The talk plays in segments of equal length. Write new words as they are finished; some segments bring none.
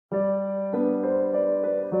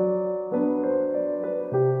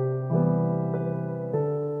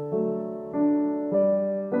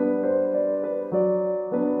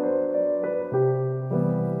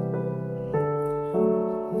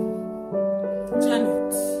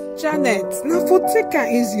Janet, now for take her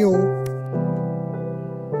easy.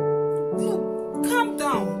 Look, calm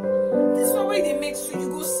down. This one way they make sure you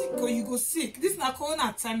go sick or you go sick. This na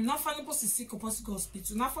corona time. Not finding person sick or person go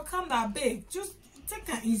hospital. Now for calm down, beg. Just take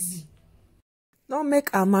her easy. Don't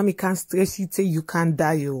make Almami can stress you till you can't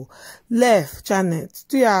die, yo. Left, Janet.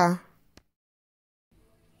 Do ya?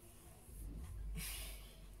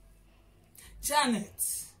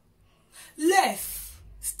 Janet. Left.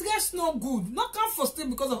 Stress no good. Not come for stay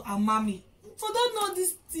because of Almami. For don't know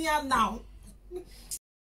this thing now.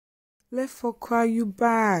 Left for cry you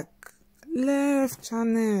back. Left,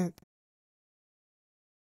 Janet.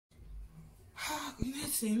 You know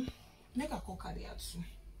him? Make a call carry out soon.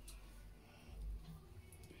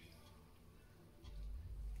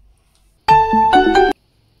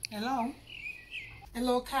 Hello?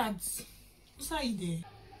 Hello, cards. What's are you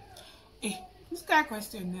there? Eh, this guy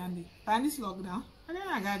question me, by this lockdown. I think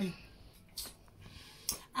I got it.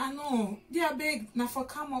 I know. They are big. Now for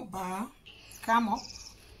come up, bar. Come up.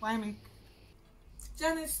 Why me?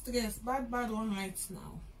 Janet stress. Bad one right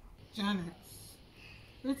now. Janet.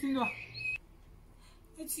 What you know?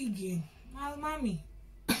 It's again. Almami.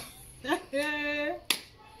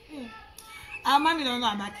 Almami don't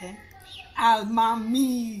know about that.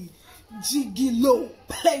 Almami. Jigilo.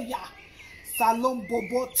 Player. Salone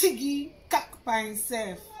bobo. Tiggy. Cock by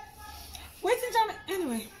himself. Waiting, Janet.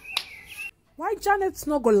 Anyway. Why Janet's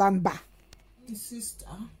not go land back? His sister.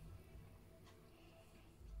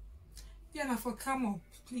 Yeah, now for come up.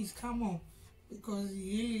 Please come up. Because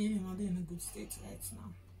you're not in a good state right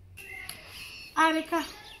now. Arika.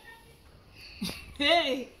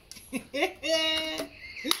 Hey.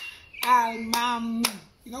 Almami.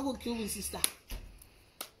 You not go kill his sister.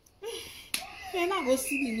 You're not go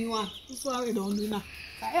see the new one. That's why we don't do now.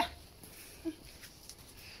 Yeah.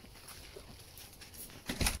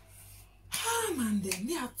 Man,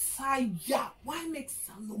 they are tired. Why make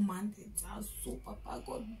Salone man so Papa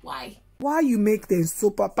God? Why? Why you make them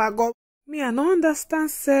so Papa God? Me, I don't understand,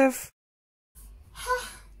 Seth.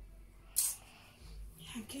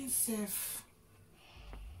 I can't Seth.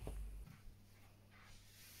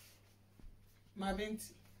 My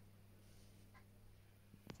Binti.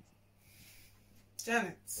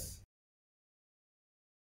 Janet.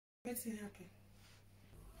 What's happen?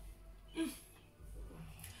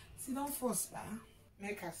 Sit down first, ba.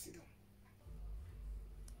 Make her sit down.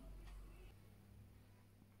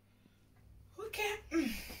 Okay.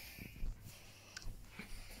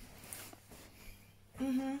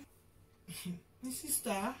 My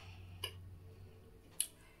sister.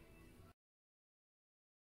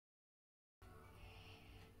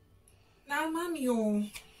 Now, mommy, oh.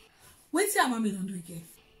 Wait till mommy don't do again.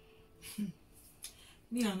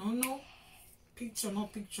 Me, I don't know. Picture,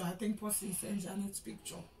 not picture. I think person send Janet's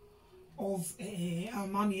picture of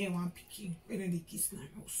Almami and one picking when they kiss my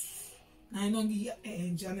house. Now I know the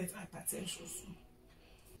Janet hypertension. So.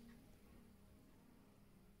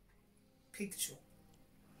 Picture.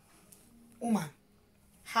 Woman,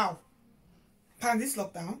 how? Pan this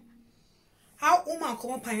lockdown? How woman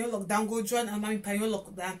come up pan your lockdown, go join Almami pan your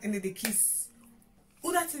lockdown, and then they kiss?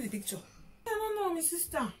 Who that's in the picture? I don't know, my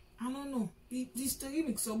sister. I don't know. The story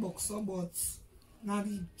makes so box so, but now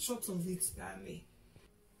the short of it that way.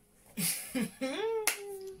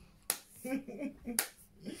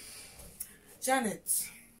 Janet.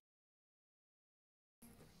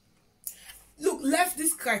 Look, left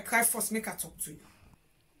this cry first, make her talk to you.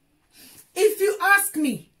 If you ask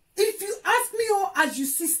me oh, as your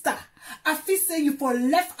sister, I feel say you for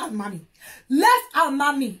left Almami. Left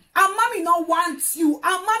Almami. Almami no wants you.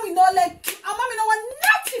 Almami no like you. Almami no want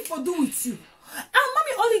nothing for do with you.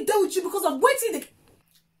 Almami only deal with you because of waiting the...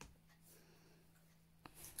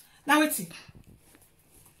 Now waiting.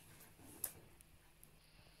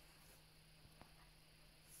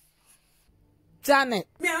 Janet.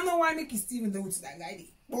 Me, I don't know why I make you still even deal with that guy.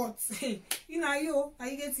 But hey, you know you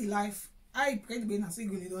get in life. I pray to be not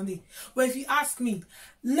single don't they? But if you ask me,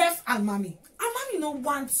 left Almami. Almami no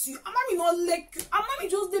wants you. Almami no like you. Almami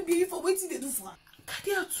just dey be for waiting they do for her.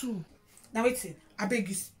 Kadia too. Now waiting. I beg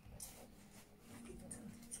you.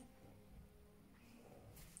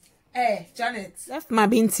 Hey, Janet. Left my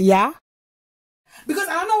binti, yeah? Because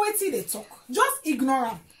I don't know what they talk. Just ignore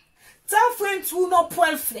them. Tell friends who no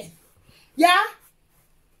poor friend. Yeah?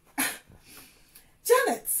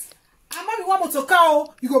 Janet. Almami want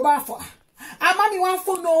motorcar, you go buy for her. Almami want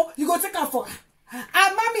phone, no, you go take her for her.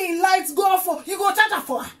 Almami lights go off for, you go charge her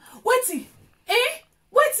for her. Waiting.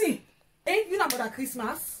 Waiting. You not about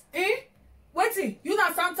Christmas? Waiting. You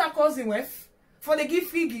not Santa Claus in West for the give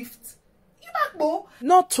free gift? You back, bo?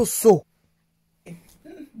 Not to so.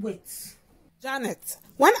 Wait. Janet,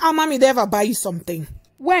 when Almami they ever buy you something?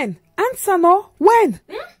 When? Answer no. When?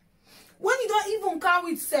 When you don't even come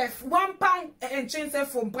with self £1 and change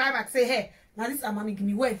self from Primark, say, hey, now this Almami give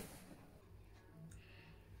me when?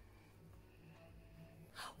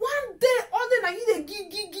 One day, all day, now you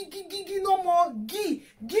give, no more, give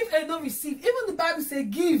and don't receive. Even the Bible say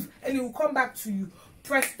give and it will come back to you.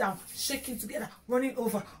 Press down, shaking together, running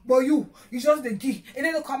over. But you just the give and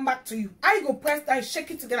then it'll come back to you. How you go press down, shake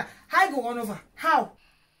it together? How you go run over? How?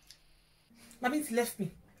 Mommy left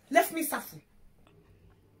me suffer.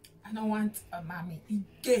 I don't want a mommy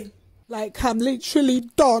again. Like I'm literally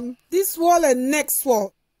done. This wall and next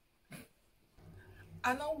wall.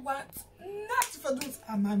 I don't want not for those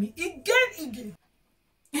a mommy again.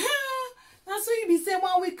 That's what you be saying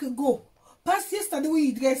 1 week ago. Past yesterday when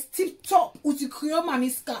you dress tip top with your Creole mommy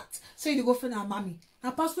skirt. So you go find a mommy. Now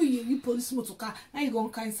past when you police motor car, now you go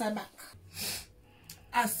on inside back.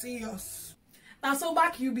 I serious. Now so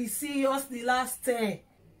back you be serious the last time.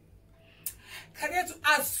 Can you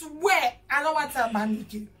I swear I don't want a mommy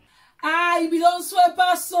again. Ah, you be don't swear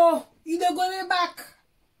pass so you don't go back.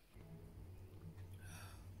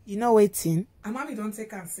 You know waiting. And mommy don't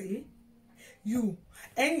take and say you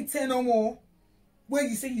anything no more. Where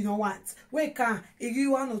you say you don't want, where can it give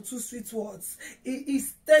you 1 or 2 sweet words? It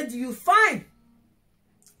steady you fine.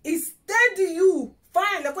 It steady you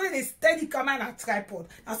fine. Like when they steady come on a tripod.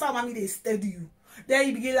 That's how mommy they steady you. Then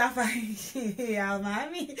you begin laughing. Yeah,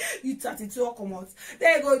 mommy, you 32 come out.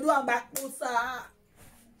 Then you go do a back poster.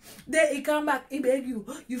 Then he come back, he beg you,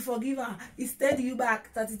 you forgive her. He steady you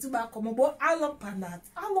back, 32 back come out. But how long pan that?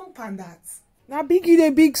 How long pan that? Now big you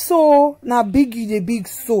the big soul. Now big you the big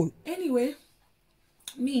soul. Anyway.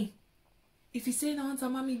 Me, if you say now to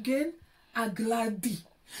mommy again, I gladly.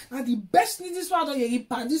 Now the best thing this one don't you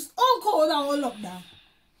pan this all cold and all up down.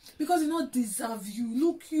 Because you don't deserve you.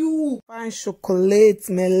 Look you. Fine chocolate,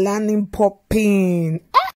 melanin popping.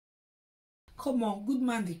 Ah! Come on, good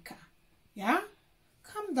man they can. Yeah?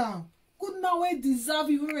 Calm down. Good man will deserve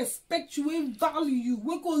you, will respect you, will value you,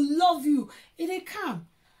 will go love you. It they come.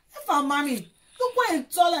 If our mommy, look why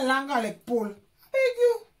it's tall and longer like Paul. I beg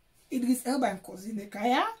you. It is Elba and cousin the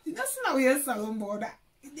kaya. That's not where Salone border.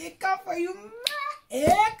 They come for you, ma.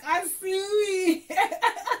 I see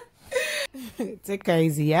we. Take it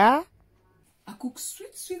easy, yeah? I cook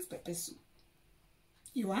sweet pepper soup.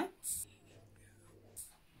 You want?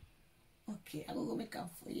 Okay, I will go make them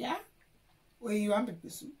for you. Where you want pepper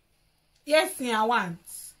soup? Yes, I want.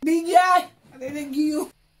 Big guy, I didn't give you.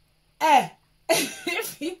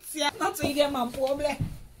 If it's not to get my problem.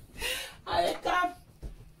 I come.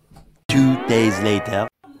 2 days later.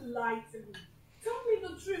 Lie to me. Tell me the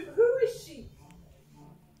truth. Who is she?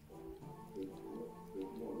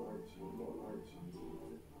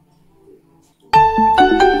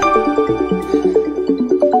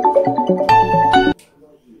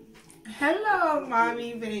 Hello,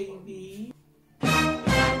 mommy, baby.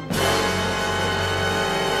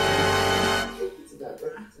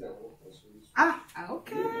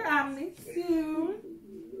 Okay, I miss you.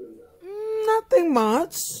 Nothing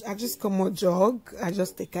much. I just come out jog. I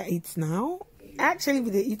just take a eat now. Actually,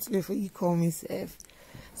 with the eat before you call me safe.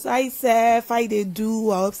 So I say, if I they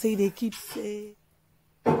do, I hope say they keep safe.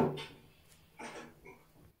 I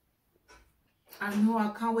know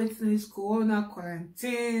I can't wait till this corona,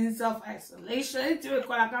 quarantine, self-isolation. I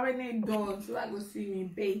can't wait indoors so I go see me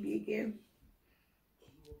baby again.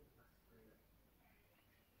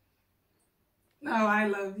 No, I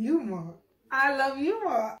love you more. I love you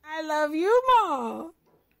more. I love you more.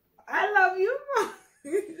 I love you more.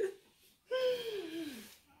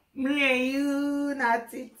 Me and you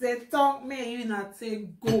not take the tongue. Me and you not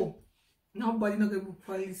take go. Nobody not gonna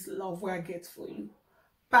police love what I get for you.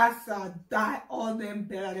 Pass or die, all them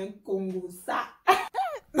better than Congo sa.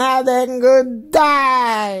 Now then go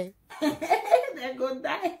die. They go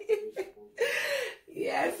die.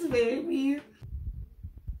 Yes, baby.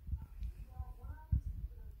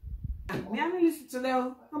 Me, I don't listen to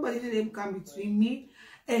them. Nobody did them come between me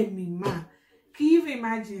and me, man. Can you even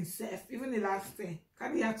imagine, Seth? Even the last thing,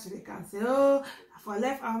 can you actually can say, oh, for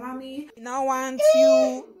left Almami, No want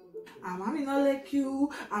you. Almami not like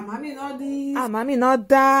you, Almami not this, Almami not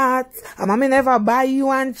that. Almami never buy you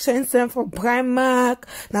one chance for Primark.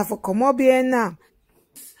 Now for come up here now.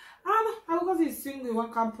 I because he's single,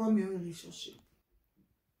 one can't promise me a relationship.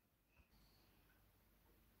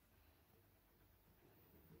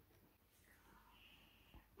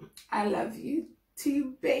 I love you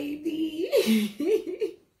too, baby.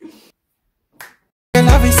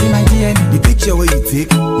 Love is in my DNA. fine. The picture where you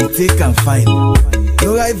take and fine.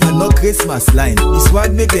 No rival, no Christmas line. This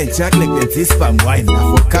one make them check like them taste palm wine.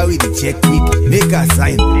 I for carry the check quick, make a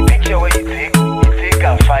sign. The picture where you take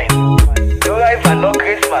and fine. No rival, no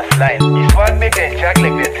Christmas line. This one make them